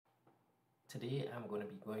Today I'm going to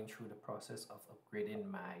be going through the process of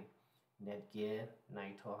upgrading my Netgear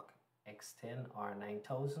Nighthawk X10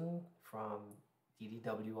 R9000 from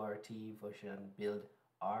DD-WRT version build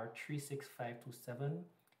R36527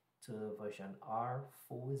 to version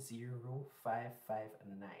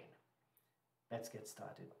R40559. Let's get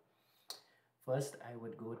started. First, I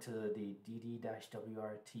would go to the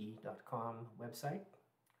DD-WRT.com website,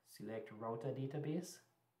 select router database.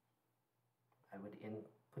 I would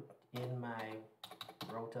put in my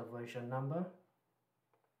router version number,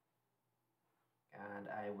 and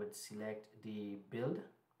I would select the build,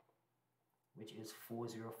 which is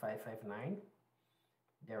 40559.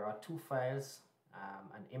 There are two files,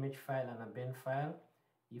 an image file and a bin file.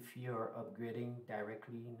 If you're upgrading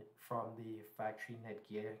directly from the factory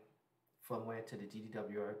Netgear firmware to the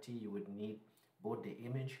DD-WRT, you would need both the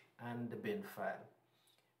image and the bin file.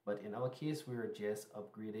 But in our case, we're just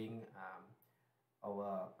upgrading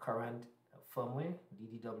our current firmware,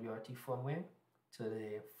 DD-WRT firmware, to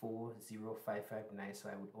the 40559, so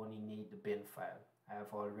I would only need the bin file. I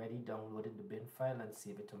have already downloaded the bin file and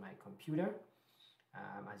saved it to my computer.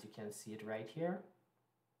 As you can see it right here.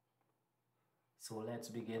 So let's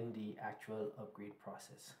begin the actual upgrade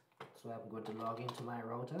process. So I'm going to log into my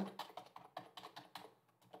router.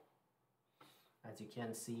 As you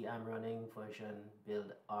can see, I'm running version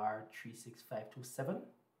build R36527.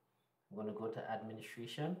 I'm going to go to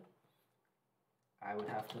administration. I would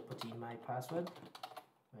have to put in my password,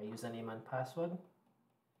 my username and password.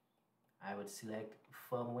 I would select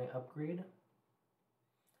firmware upgrade.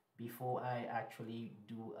 Before I actually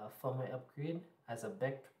do a firmware upgrade, as a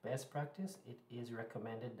best practice, it is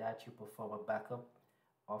recommended that you perform a backup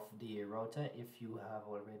of the router if you have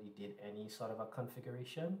already did any sort of a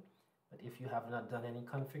configuration. But if you have not done any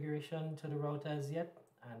configuration to the router as yet,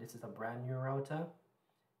 and this is a brand new router,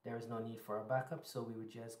 there is no need for a backup, so we would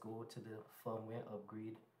just go to the firmware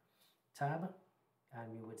upgrade tab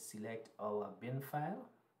and we would select our bin file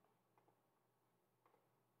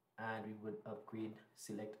and we would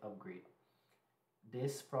select upgrade.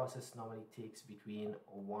 This process normally takes between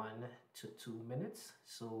 1 to 2 minutes,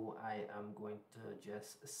 so I am going to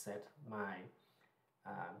just set my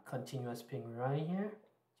continuous ping running here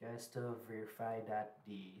just to verify that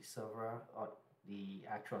the server or the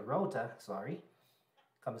actual router,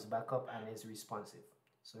 comes back up and is responsive.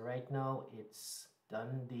 So right now it's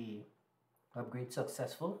done the upgrade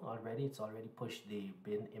successful already. It's already pushed the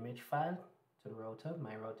bin image file to the router.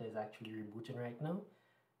 My router is actually rebooting right now.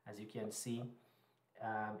 As you can see,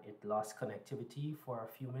 it lost connectivity for a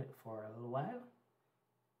little while.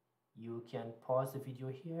 You can pause the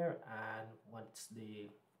video here, and once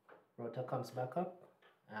the router comes back up,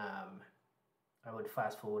 I would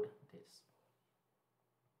fast forward this.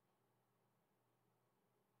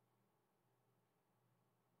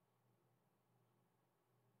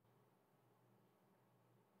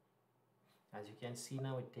 As you can see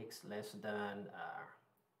now, it takes less than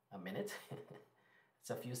a minute. It's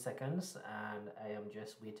a few seconds, and I am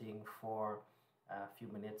just waiting for a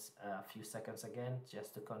few seconds again,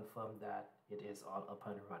 just to confirm that it is all up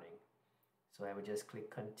and running. So I would just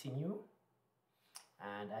click continue,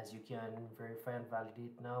 and as you can verify and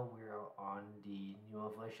validate now, we're on the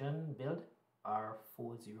newer version build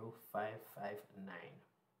R40559.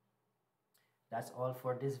 That's all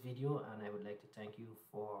for this video, and I would like to thank you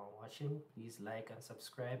for watching. Please like and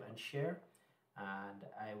subscribe and share, and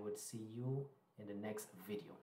I would see you in the next video.